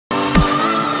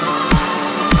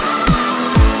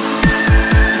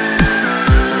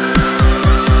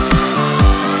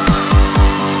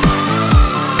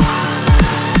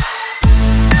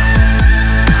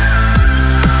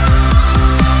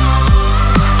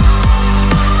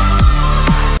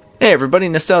Hey everybody,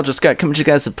 Nostalgia Scott coming to you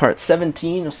guys with part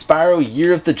 17 of Spyro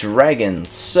Year of the Dragon.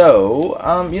 So,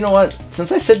 you know what?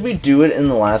 Since I said we'd do it in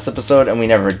the last episode and we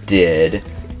never did,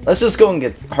 let's just go and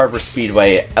get Harbor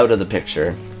Speedway out of the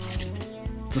picture.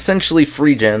 It's essentially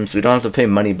free gems, we don't have to pay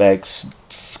money back,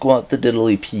 squat the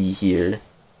diddly pee here.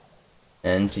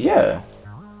 And yeah.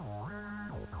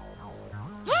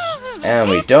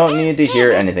 And we don't need to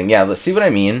hear anything. Yeah, let's see what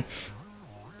I mean.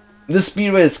 This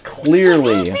Speedway is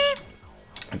clearly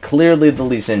the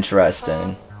least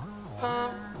interesting.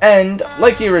 And,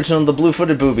 like the original, the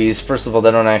blue-footed boobies, first of all,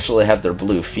 they don't actually have their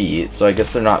blue feet, so I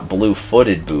guess they're not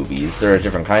blue-footed boobies, they're a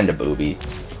different kind of booby.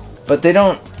 But they're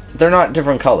not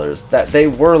different colors. They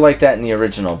were like that in the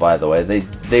original, by the way. They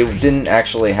didn't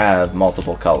actually have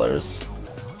multiple colors.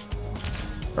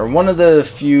 Or one of the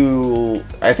few...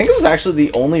 I think it was actually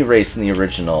the only race in the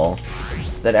original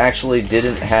that actually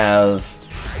didn't have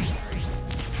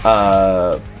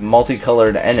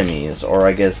multicolored enemies, or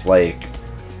I guess like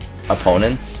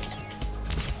opponents.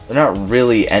 They're not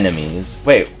really enemies.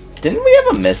 Wait, didn't we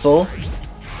have a missile?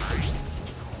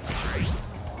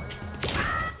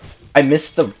 I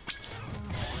missed the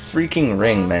freaking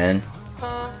ring, man.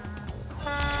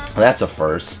 That's a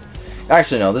first.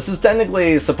 Actually, no, this is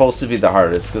technically supposed to be the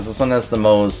hardest, because this one has the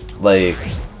most, like,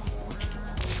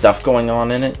 stuff going on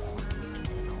in it.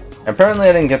 Apparently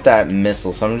I didn't get that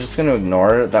missile, so I'm just going to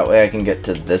ignore it. That way I can get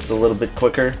to this a little bit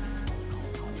quicker.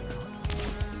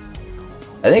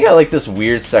 I think I like this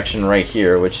weird section right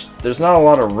here, which there's not a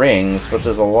lot of rings, but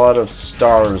there's a lot of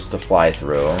stars to fly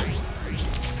through.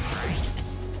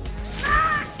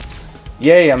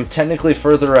 Yay, I'm technically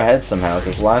further ahead somehow,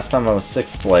 because last time I was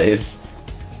 6th place.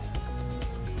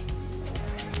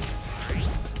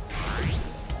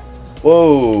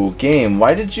 Whoa, game,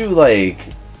 why did you, like,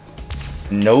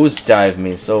 nosedive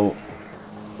me? So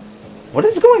what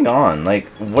is going on? Like,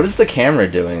 what is the camera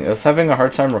doing? I was having a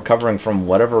hard time recovering from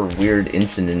whatever weird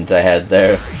incident I had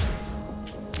there.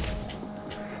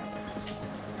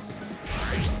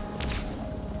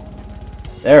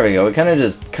 There we go, we kind of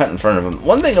just cut in front of him.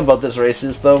 One thing about this race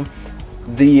is, though,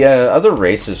 the other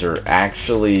races are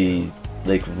actually,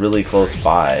 like, really close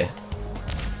by.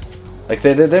 Like,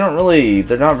 they don't really,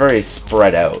 they're not very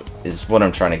spread out, is what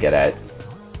I'm trying to get at.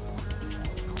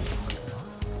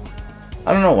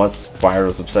 I don't know what's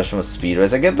Spyro's obsession with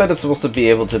speedways. I get that it's supposed to be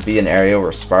able to be an area where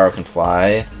Spyro can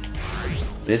fly,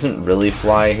 but he doesn't really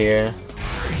fly here.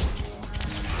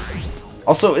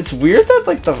 Also, it's weird that,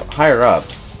 like, the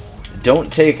higher-ups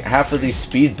don't take half of these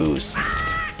speed boosts.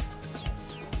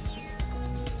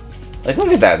 Like, look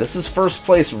at that. This is first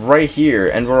place right here,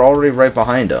 and we're already right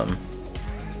behind him.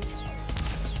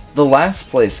 The last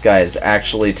place guys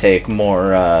actually take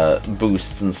more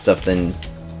boosts and stuff than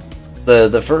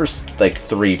the first, like,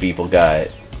 3 people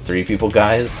guys. 3 people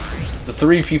guys? The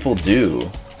 3 people do.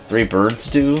 3 birds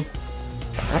do?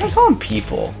 Why do I call them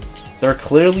people? They're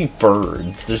clearly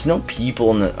birds. There's no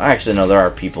people in the... Actually, no, there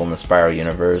are people in the Spyro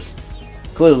universe.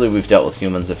 Clearly, we've dealt with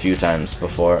humans a few times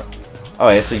before.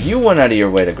 Okay, so you went out of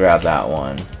your way to grab that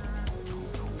one.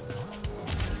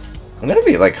 I'm gonna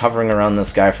be, like, hovering around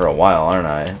this guy for a while, aren't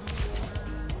I?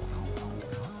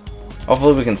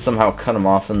 Hopefully we can somehow cut him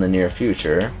off in the near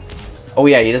future. Oh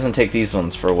yeah, he doesn't take these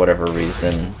ones for whatever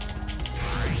reason.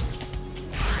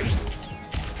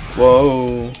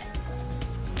 Whoa.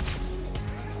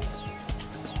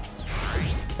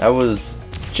 That was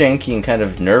janky and kind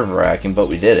of nerve-wracking, but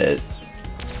we did it.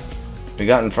 We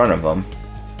got in front of him.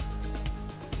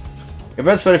 Your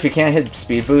best bet if you can't hit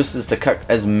speed boost is to cut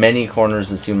as many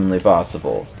corners as humanly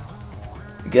possible.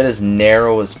 Get as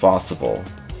narrow as possible.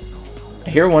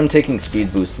 I hear one taking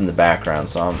speed boosts in the background,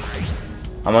 so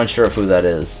I'm unsure of who that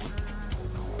is.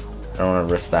 I don't want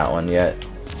to risk that one yet.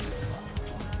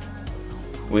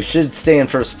 We should stay in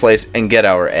first place and get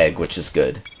our egg, which is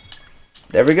good.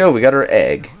 There we go, we got our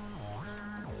egg.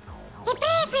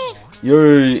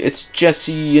 Yay, it's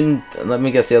Jesse, and let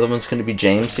me guess, the other one's going to be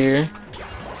James here.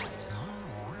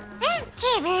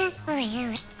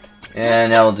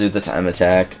 And now we'll do the time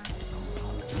attack.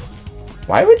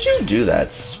 Why would you do that,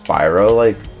 Spyro?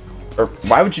 Like, or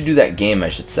why would you do that game, I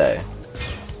should say?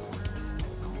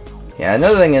 Yeah,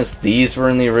 another thing is, these were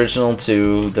in the original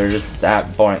too. They're just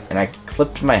that boring, and I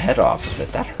clipped my head off of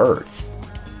it. That hurt.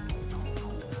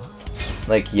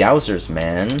 Like, yowzers,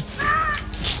 man.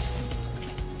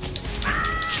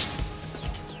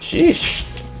 Sheesh.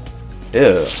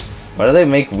 Ew. Why do they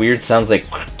make weird sounds like...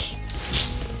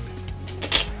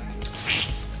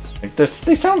 Like,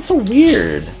 they sound so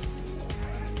weird.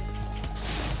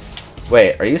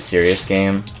 Wait, are you serious,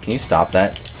 game? Can you stop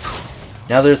that?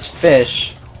 Now there's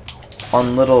fish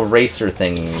on little racer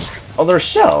thingies. Oh, they're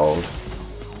shells.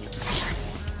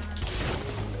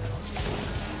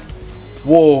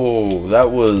 Whoa,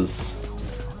 that was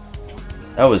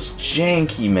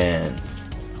janky, man.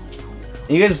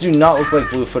 You guys do not look like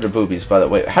blue-footed boobies, by the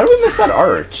way. How do we miss that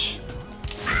arch?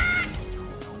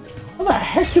 How the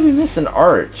heck did we miss an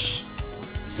arch?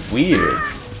 Weird.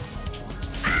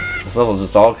 This level's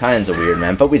just all kinds of weird,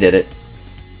 man, but we did it.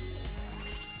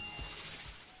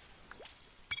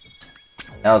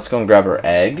 Now let's go and grab our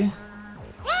egg.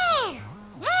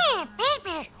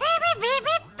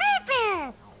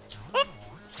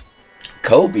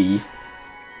 Kobe?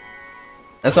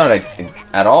 That's not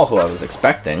at all who I was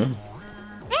expecting.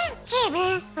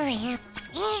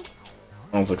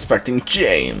 I was expecting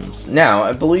James. Now,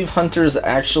 I believe Hunter's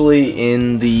actually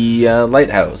in the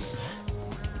lighthouse.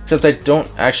 Except I don't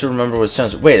actually remember which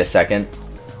sounds. Wait a second.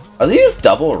 Are these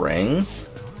double rings?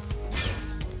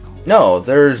 No,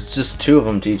 there's just 2 of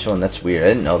them to each one. That's weird. I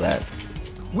didn't know that.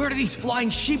 Where do these flying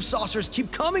sheep saucers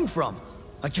keep coming from?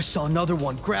 I just saw another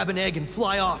one grab an egg and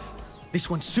fly off. This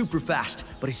one's super fast,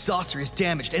 but his saucer is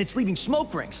damaged and it's leaving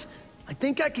smoke rings. I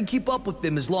think I can keep up with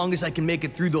them as long as I can make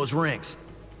it through those rings.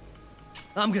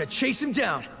 I'm gonna chase him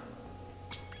down.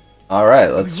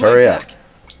 Alright, let's hurry up.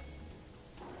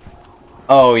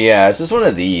 Oh yeah, it's just one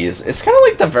of these. It's kind of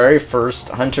like the very first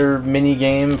Hunter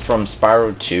minigame from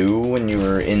Spyro 2 when you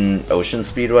were in Ocean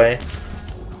Speedway.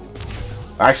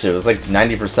 Actually, it was like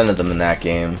 90% of them in that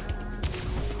game.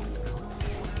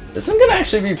 This one can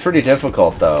actually be pretty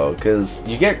difficult though, because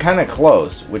you get kind of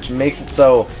close, which makes it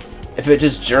so if it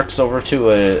just jerks over to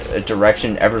a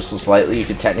direction ever so slightly, you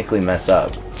could technically mess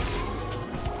up.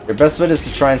 Your best bet is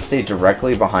to try and stay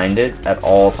directly behind it at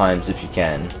all times if you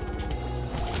can.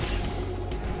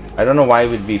 I don't know why it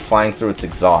would be flying through its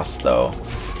exhaust though.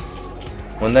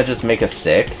 Wouldn't that just make us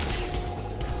sick?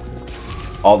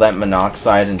 All that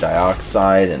monoxide and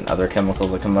dioxide and other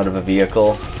chemicals that come out of a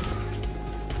vehicle.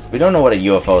 We don't know what a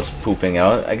UFO is pooping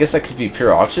out. I guess that could be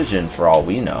pure oxygen for all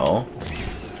we know.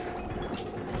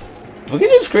 If we could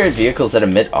just create vehicles that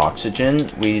emit oxygen,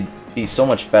 we'd be so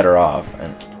much better off.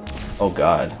 And oh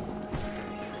god.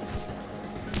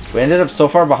 We ended up so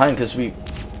far behind because we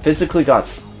physically got...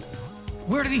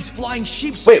 Where do these flying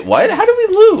sheep... Wait, what? How did we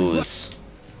lose?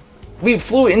 We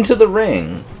flew into the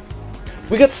ring.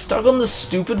 We got stuck on the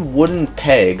stupid wooden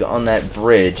peg on that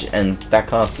bridge, and that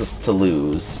caused us to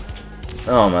lose.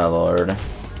 Oh my lord.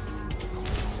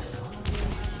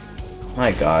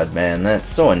 My god, man, that's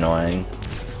so annoying.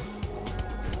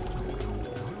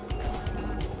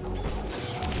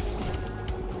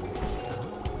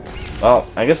 Well,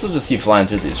 I guess we'll just keep flying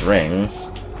through these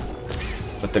rings.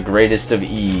 With the greatest of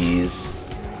ease.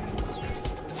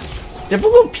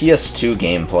 Typical PS2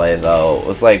 gameplay, though,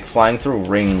 was like flying through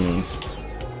rings.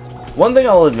 One thing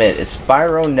I'll admit is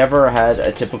Spyro never had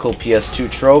a typical PS2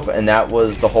 trope, and that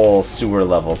was the whole sewer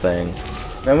level thing.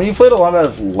 And when you played a lot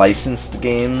of licensed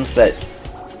games that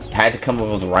had to come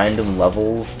up with random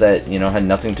levels that, you know, had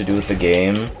nothing to do with the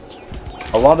game,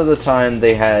 a lot of the time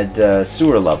they had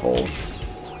sewer levels.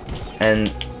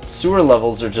 And sewer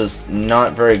levels are just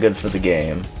not very good for the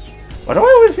game. Why do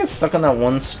I always get stuck on that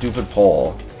one stupid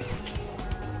pole?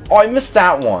 Oh, I missed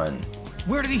that one!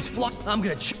 Where do these fly? I'm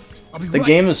gonna The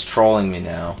game is trolling me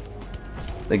now.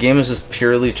 The game is just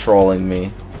purely trolling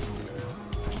me.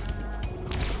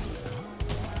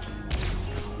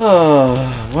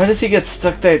 Oh, why does he get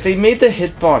stuck there? They made the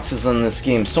hitboxes on this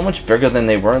game so much bigger than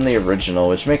they were in the original,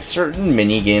 which makes certain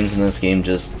mini-games in this game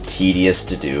just tedious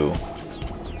to do.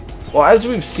 Well, as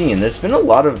we've seen, there's been a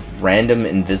lot of random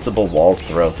invisible walls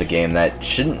throughout the game that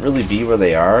shouldn't really be where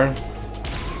they are.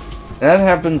 And that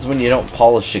happens when you don't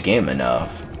polish a game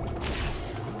enough.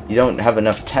 You don't have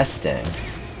enough testing.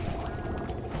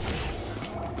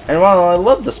 And while I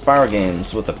love the Spyro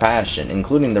games with a passion,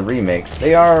 including the remakes,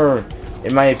 they are,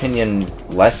 in my opinion,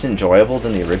 less enjoyable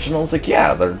than the originals. Like,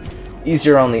 yeah, they're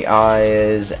easier on the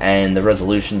eyes, and the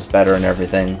resolution's better and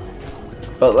everything.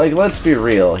 But, like, let's be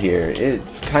real here.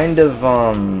 It's kind of,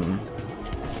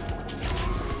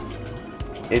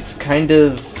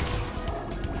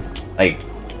 like,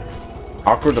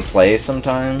 awkward to play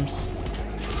sometimes.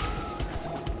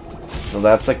 So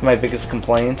that's like my biggest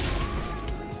complaint.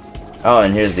 Oh,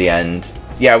 and here's the end.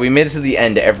 Yeah, we made it to the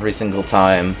end every single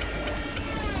time.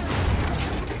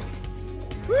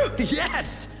 Woo,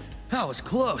 yes! That was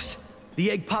close. The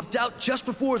egg popped out just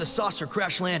before the saucer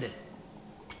crash landed.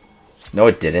 No,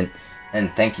 it didn't.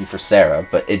 And thank you for Sarah,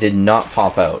 but it did not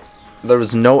pop out. There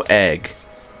was no egg.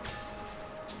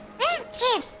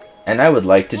 And I would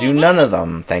like to do none of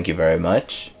them. Thank you very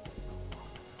much.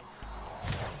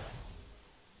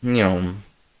 Now,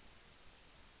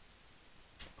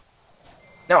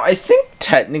 I think,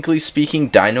 technically speaking,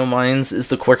 Dino Mines is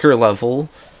the quicker level.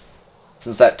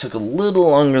 since that took a little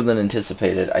longer than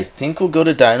anticipated, I think we'll go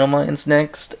to Dino Mines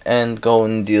next and go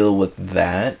and deal with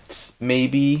that,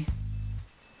 maybe.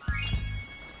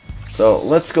 So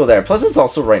let's go there. Plus it's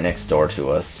also right next door to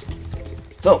us.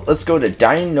 So let's go to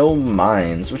Dino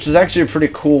Mines, which is actually a pretty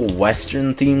cool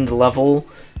Western themed level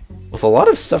with a lot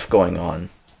of stuff going on.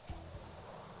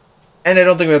 And I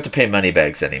don't think we have to pay money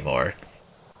bags anymore.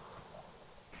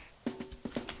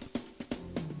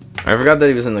 I forgot that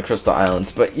he was in the Crystal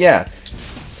Islands, but yeah.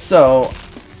 So,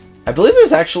 I believe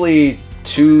there's actually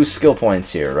 2 skill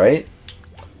points here, right?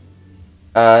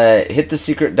 Hit the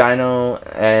secret dino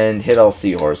and hit all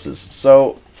seahorses.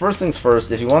 So, first things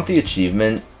first, if you want the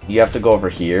achievement, you have to go over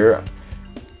here.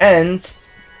 And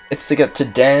it's to get to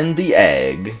Dan the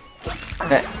Egg.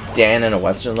 Dan in a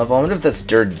Western level. I wonder if that's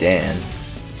Dird Dan.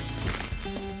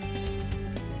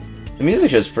 The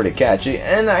music is pretty catchy,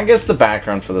 and I guess the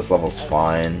background for this level's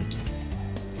fine.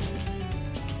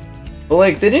 But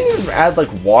like, they didn't even add like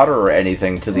water or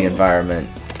anything to the environment.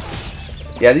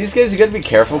 Yeah, these guys, you gotta be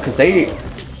careful because they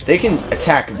can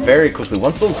attack very quickly.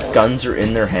 Once those guns are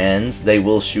in their hands, they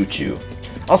will shoot you.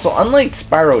 Also, unlike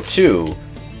Spyro 2,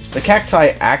 the cacti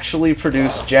actually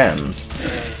produce gems.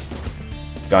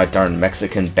 God darn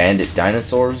Mexican bandit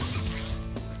dinosaurs.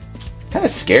 Kinda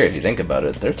scary if you think about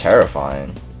it. They're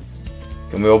terrifying.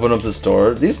 Can we open up this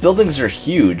door? These buildings are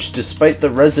huge, despite the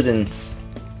residents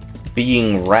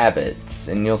being rabbits,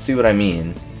 and you'll see what I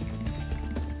mean.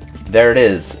 There it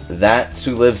is. That's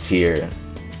who lives here.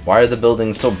 Why are the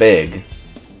buildings so big?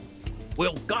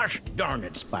 Well, gosh darn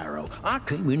it, Spyro. I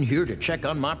came in here to check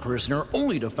on my prisoner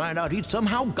only to find out he'd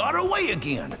somehow got away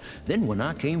again. Then when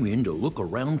I came in to look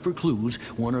around for clues,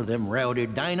 one of them rowdy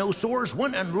dinosaurs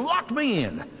went and locked me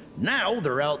in. Now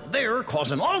they're out there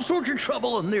causing all sorts of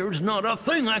trouble, and there's not a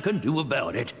thing I can do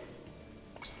about it.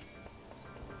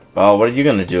 Well, what are you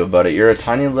gonna do about it? You're a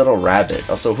tiny little rabbit.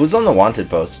 Also, who's on the wanted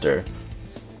poster?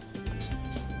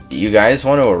 You guys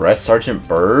want to arrest Sergeant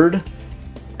Bird?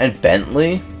 And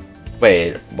Bentley?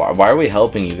 Wait, why are we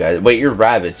helping you guys? Wait, you're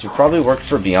rabbits. You probably worked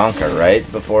for Bianca, right?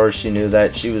 Before she knew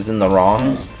that she was in the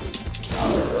wrong?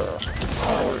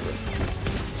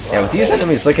 Yeah, with these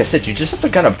enemies, like I said, you just have to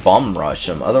kind of bum rush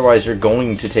them. Otherwise, you're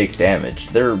going to take damage.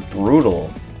 They're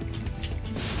brutal.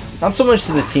 Not so much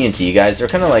to the TNT guys. They're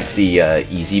kind of like the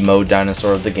easy mode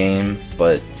dinosaur of the game,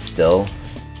 but still.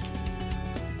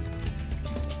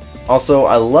 Also,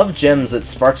 I love gems that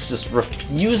Sparks just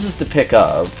refuses to pick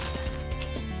up.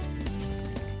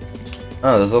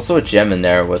 Oh, there's also a gem in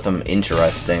there with them.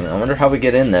 Interesting. I wonder how we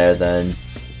get in there then.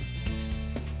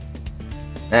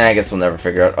 I guess we'll never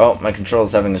figure out. Oh, my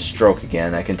controller's having a stroke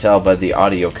again. I can tell by the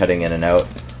audio cutting in and out.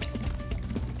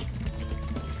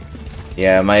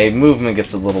 Yeah, my movement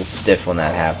gets a little stiff when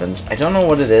that happens. I don't know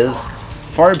what it is.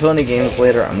 Before I play any games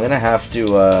later, I'm gonna have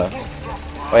to,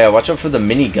 Oh yeah, watch out for the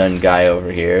minigun guy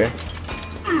over here.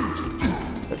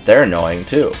 But they're annoying,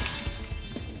 too.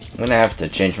 I'm gonna have to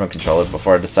change my controller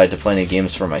before I decide to play any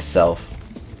games for myself.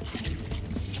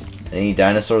 Any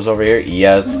dinosaurs over here?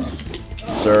 Yes.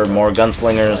 Sir, more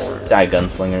gunslingers. Die,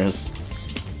 gunslingers.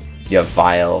 You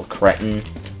vile cretin.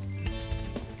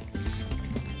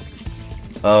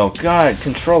 Oh god,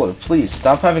 controller, please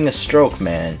stop having a stroke,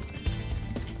 man.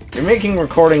 You're making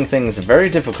recording things very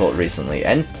difficult recently,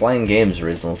 and playing games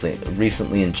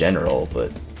recently in general,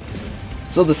 but...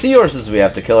 So the seahorses we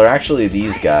have to kill are actually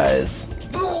these guys.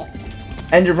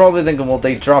 And you're probably thinking, well,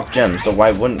 they drop gems, so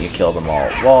why wouldn't you kill them all?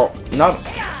 Well, not...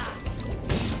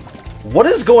 What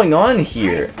is going on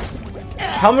here?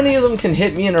 How many of them can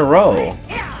hit me in a row?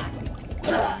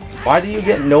 Why do you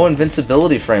get no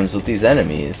invincibility frames with these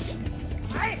enemies?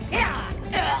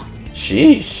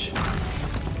 Sheesh.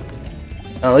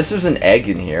 At least there's an egg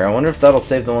in here. I wonder if that'll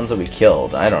save the ones that we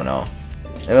killed. I don't know.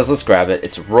 Anyways, let's grab it.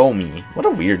 It's Romy. What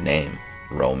a weird name.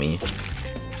 Romy.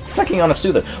 Sucking on a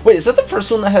soother. Wait, is that the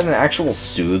first one that had an actual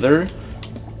soother?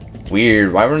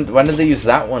 Weird. Why did they use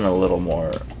that one a little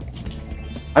more?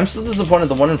 I'm still disappointed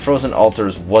the one in Frozen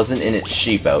Altars wasn't in its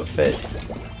sheep outfit.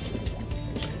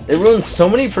 They ruined so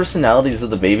many personalities of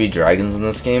the baby dragons in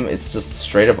this game, it's just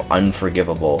straight up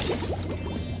unforgivable.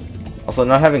 Also,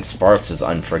 not having Sparks is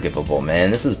unforgivable,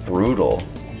 man. This is brutal.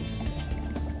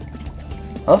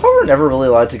 I love how we're never really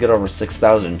allowed to get over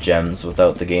 6,000 gems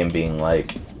without the game being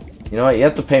like, you know what, you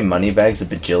have to pay money bags $1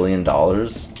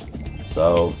 bajillion.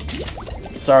 So,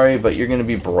 sorry, but you're gonna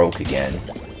be broke again.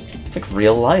 It's like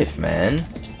real life, man.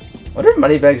 I wonder if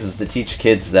Moneybags is to teach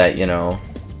kids that, you know,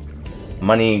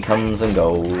 money comes and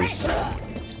goes.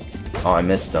 Oh, I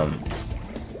missed them.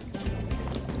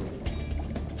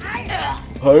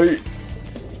 Hey!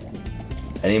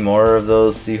 Any more of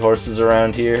those seahorses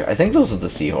around here? I think those are the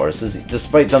seahorses,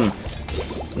 despite them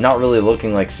not really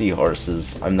looking like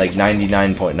seahorses. I'm like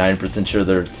 99.9% sure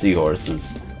they're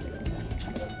seahorses.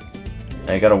 And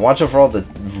I gotta watch out for all the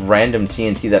random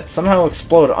TNT that somehow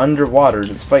explode underwater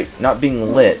despite not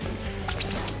being lit.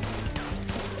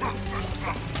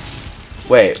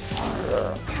 Wait.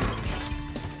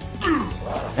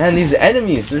 Man, these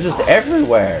enemies, they're just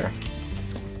everywhere.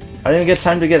 I didn't even get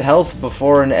time to get health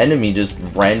before an enemy just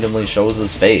randomly shows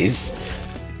his face.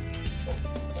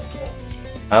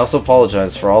 I also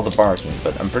apologize for all the barking,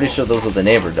 but I'm pretty sure those are the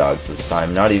neighbor dogs this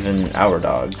time, not even our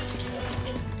dogs.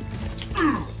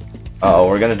 Uh-oh,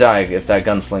 we're gonna die if that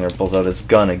gunslinger pulls out his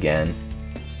gun again.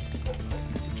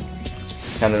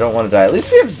 Kinda don't want to die. At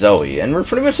least we have Zoe, and we're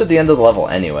pretty much at the end of the level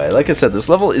anyway. Like I said, this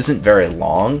level isn't very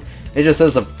long. It just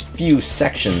has a few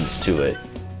sections to it,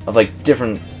 of like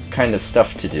different kind of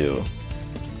stuff to do.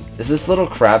 Is this little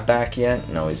crab back yet?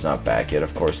 No, he's not back yet.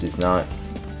 Of course he's not.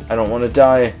 I don't want to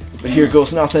die, but here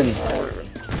goes nothing.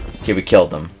 Okay, we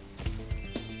killed him.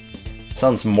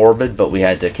 Sounds morbid, but we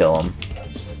had to kill him.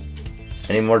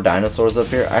 Any more dinosaurs up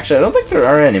here? Actually, I don't think there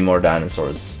are any more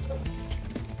dinosaurs.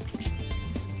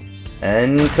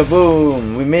 And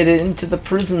kaboom! We made it into the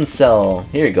prison cell.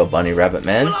 Here you go, Bunny Rabbit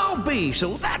Man. Well, I'll be,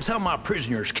 so that's how my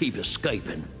prisoners keep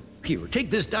escaping. Here,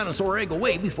 take this dinosaur egg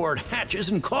away before it hatches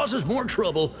and causes more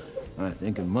trouble. I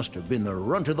think it must have been the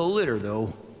runt of the litter,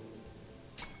 though.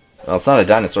 Well, it's not a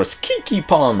dinosaur, it's Kiki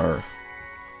Palmer.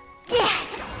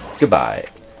 Goodbye.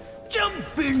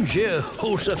 Jump in,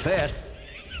 Jehoshaphat.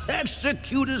 That's the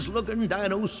cutest looking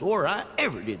dinosaur I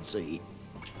ever did see.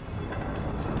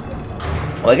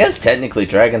 Well, I guess technically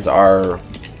dragons are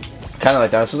kind of like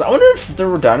dinosaurs. I wonder if there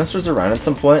were dinosaurs around at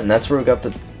some point, and that's where we got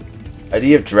the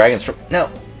idea of dragons from.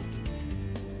 Now,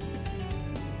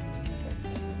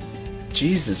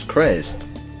 Jesus Christ.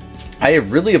 I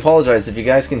really apologize if you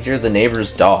guys can hear the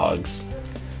neighbors' dogs,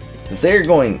 because they're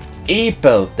going ape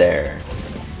out there.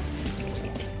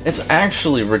 It's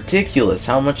actually ridiculous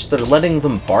how much they're letting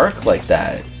them bark like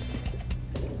that.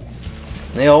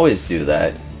 They always do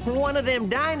that. One of them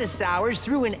dinosaurs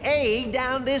threw an egg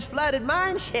down this flooded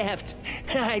mine shaft.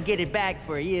 I'd get it back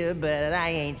for you, but I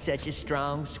ain't such a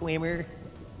strong swimmer.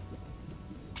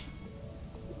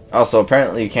 Also,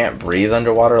 apparently you can't breathe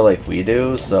underwater like we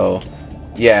do, so...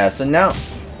 Yeah, so now...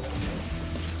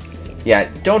 Yeah,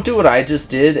 don't do what I just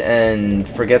did and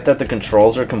forget that the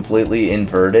controls are completely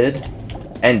inverted.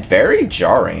 And very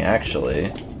jarring,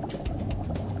 actually.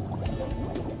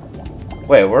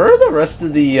 Wait, where are the rest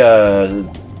of the,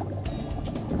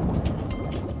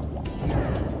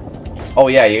 Oh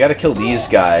yeah, you gotta kill these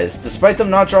guys. Despite them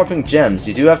not dropping gems,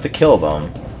 you do have to kill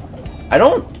them. I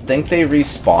don't think they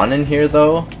respawn in here,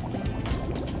 though.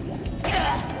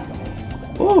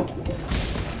 Ooh.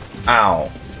 Ow.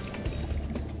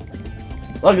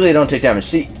 Luckily, I don't take damage.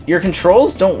 See, your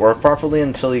controls don't work properly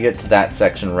until you get to that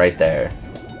section right there.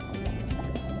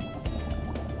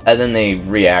 And then they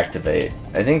reactivate.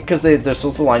 I think because they're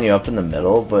supposed to line you up in the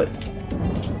middle, but...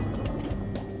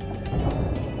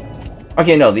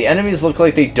 Okay, no, the enemies look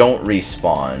like they don't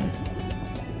respawn.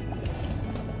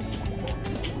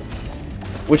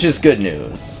 Which is good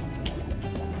news.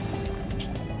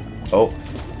 Oh.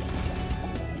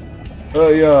 Oh,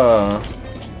 yeah.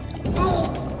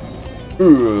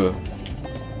 Ooh.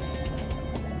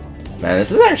 Man,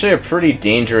 this is actually a pretty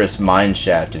dangerous mine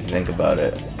shaft if you think about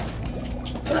it.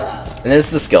 And there's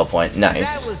the skill point.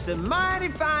 Nice. That was some mighty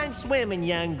fine swimming,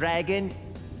 young dragon.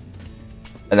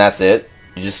 And that's it?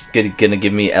 You're just gonna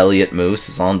give me Elliot Moose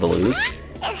is on the loose?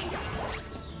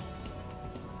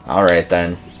 Alright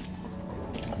then.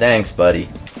 Thanks, buddy.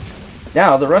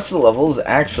 Now, the rest of the level is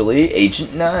actually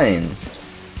Agent 9.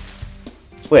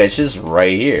 Which is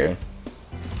right here.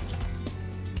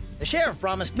 The sheriff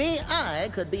promised me I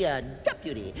could be a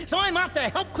deputy, so I'm off to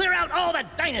help clear out all the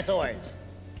dinosaurs.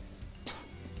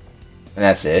 And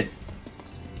that's it.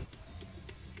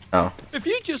 Oh. If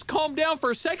you just calm down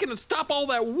for a second and stop all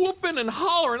that whooping and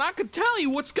hollering, I could tell you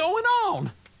what's going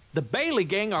on. The Bailey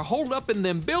gang are holed up in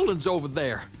them buildings over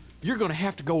there. You're gonna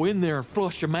have to go in there and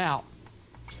flush them out.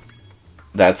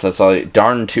 That's all.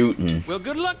 Darn tootin'. Well,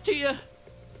 good luck to you.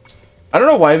 I don't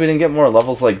know why we didn't get more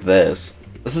levels like this.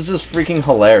 This is just freaking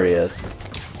hilarious.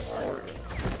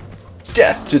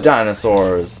 Death to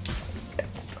dinosaurs.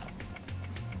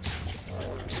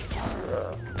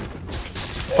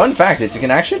 Fun fact is you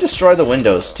can actually destroy the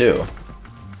windows too.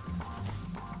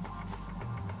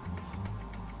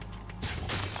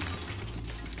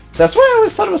 That's why I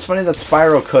always thought it was funny that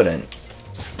Spyro couldn't.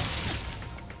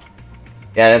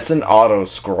 Yeah, and it's an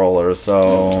auto-scroller,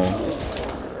 so...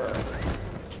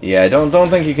 Yeah, don't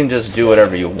think you can just do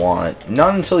whatever you want.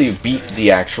 Not until you beat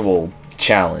the actual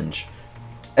challenge.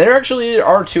 And there actually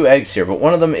are 2 eggs here, but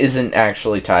one of them isn't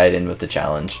actually tied in with the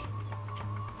challenge.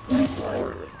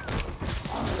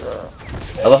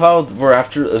 I love how we're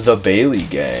after the Bailey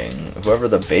gang. Whoever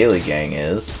the Bailey gang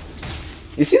is.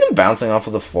 You see them bouncing off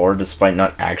of the floor despite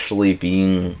not actually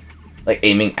being, like,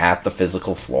 aiming at the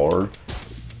physical floor.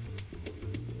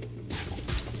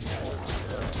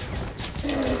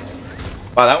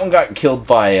 Wow, that one got killed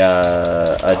by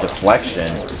a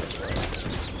deflection.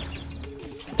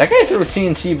 That guy threw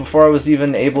TNT before I was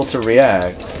even able to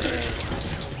react.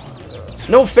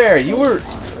 No fair, you were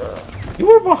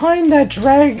behind that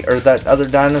drag, or that other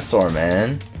dinosaur,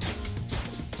 man.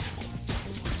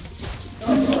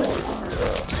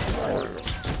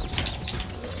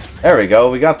 There we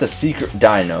go, we got the secret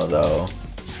dino, though.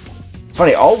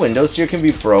 Funny, all windows here can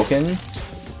be broken.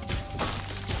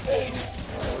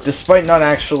 Despite not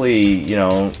actually, you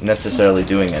know, necessarily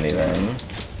doing anything.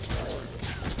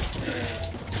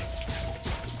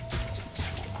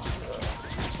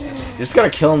 You just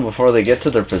gotta kill them before they get to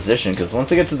their position, because once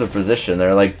they get to their position,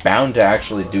 they're, like, bound to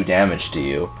actually do damage to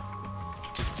you.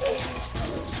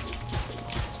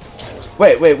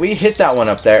 Wait, we hit that one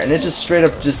up there, and it just straight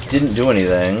up just didn't do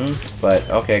anything. But,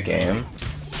 okay, game.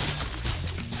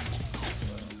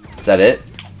 Is that it?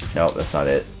 No, that's not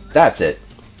it. That's it.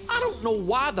 I don't know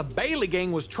why the Bailey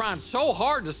gang was trying so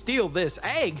hard to steal this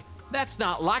egg. That's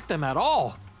not like them at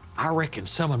all. I reckon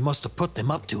someone must have put them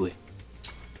up to it.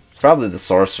 Probably the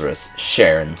sorceress,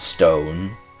 Sharon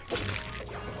Stone.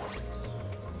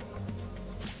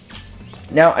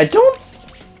 Now, I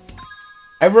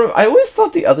always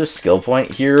thought the other skill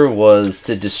point here was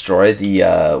to destroy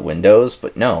the windows,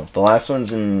 but no, the last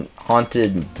one's in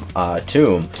Haunted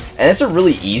Tomb, and it's a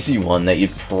really easy one that you'd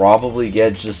probably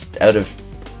get just out of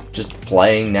just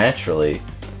playing naturally.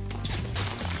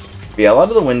 But yeah, a lot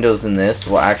of the windows in this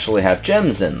will actually have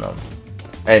gems in them.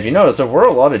 And if you notice, there were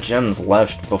a lot of gems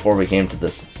left before we came to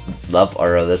this level,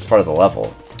 or this part of the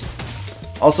level.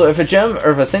 Also, if a gem, or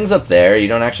if a thing's up there, you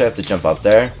don't actually have to jump up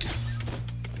there.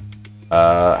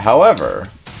 However,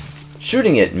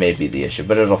 shooting it may be the issue,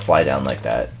 but it'll fly down like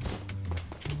that.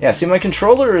 Yeah, see, my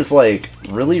controller is, like,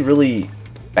 really, really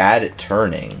bad at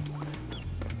turning.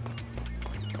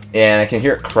 And I can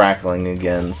hear it crackling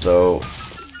again, so...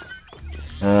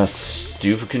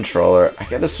 stupid controller. I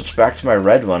gotta switch back to my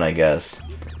red one, I guess.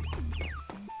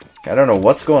 I don't know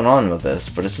what's going on with this,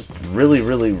 but it's just really,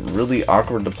 really, really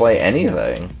awkward to play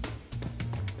anything.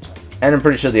 And I'm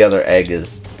pretty sure the other egg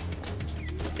is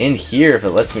in here if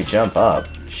it lets me jump up.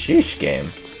 Sheesh, game.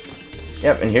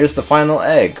 Yep, and here's the final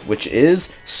egg, which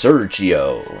is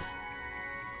Sergio.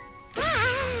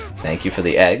 Thank you for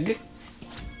the egg.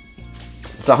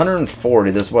 It's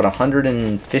 140. There's, what,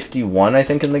 151, I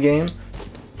think, in the game?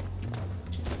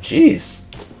 Jeez.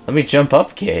 Let me jump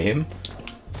up, game.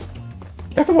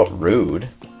 Talk about rude.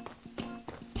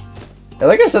 Yeah,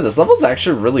 like I said, this level's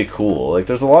actually really cool. Like,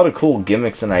 there's a lot of cool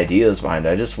gimmicks and ideas behind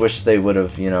it. I just wish they would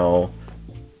have, you know,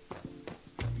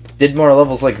 did more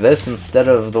levels like this instead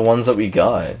of the ones that we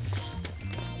got.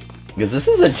 Because this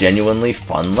is a genuinely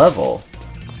fun level.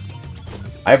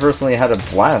 I personally had a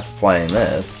blast playing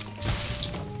this.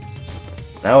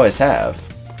 I always have.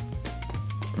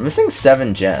 We're missing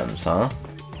 7 gems, huh?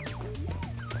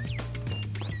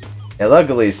 Yeah,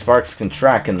 luckily sparks can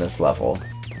track in this level.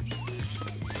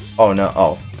 Oh no,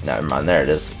 oh, never mind, there it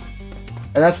is.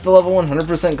 And that's the level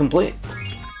 100% complete.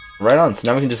 Right on, so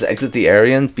now we can just exit the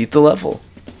area and beat the level.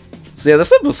 So yeah,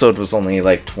 this episode was only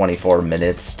like 24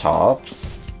 minutes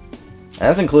tops. And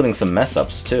that's including some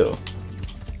mess-ups too.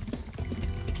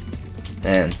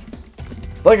 And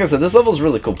like I said, this level's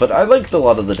really cool, but I liked a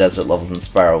lot of the desert levels in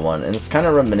Spyro 1, and it's kind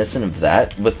of reminiscent of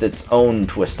that, with its own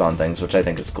twist on things, which I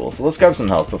think is cool. So let's grab some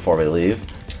health before we leave.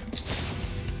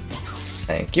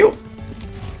 Thank you.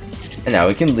 And now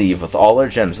we can leave with all our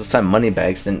gems. This time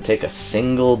Moneybags didn't take a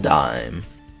single dime.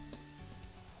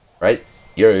 Right?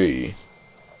 Yay.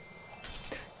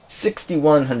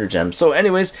 6,100 gems. So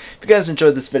anyways, if you guys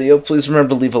enjoyed this video, please remember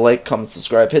to leave a like, comment,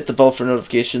 subscribe, hit the bell for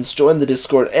notifications, join the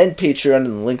Discord and Patreon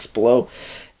in the links below.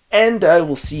 And I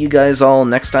will see you guys all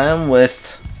next time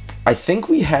with... I think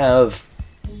we have...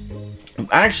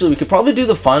 Actually, we could probably do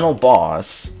the final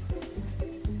boss.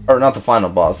 Or not the final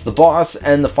boss. The boss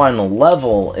and the final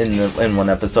level in one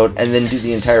episode, and then do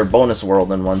the entire bonus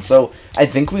world in one. So I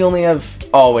think we only have...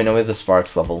 Oh, wait, no, we have the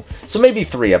Sparks level. So maybe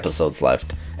 3 episodes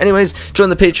left. Anyways, join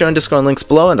the Patreon, Discord links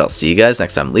below, and I'll see you guys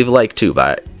next time. Leave a like too,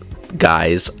 bye.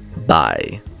 Guys,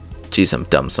 bye. Jeez, I'm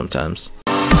dumb sometimes.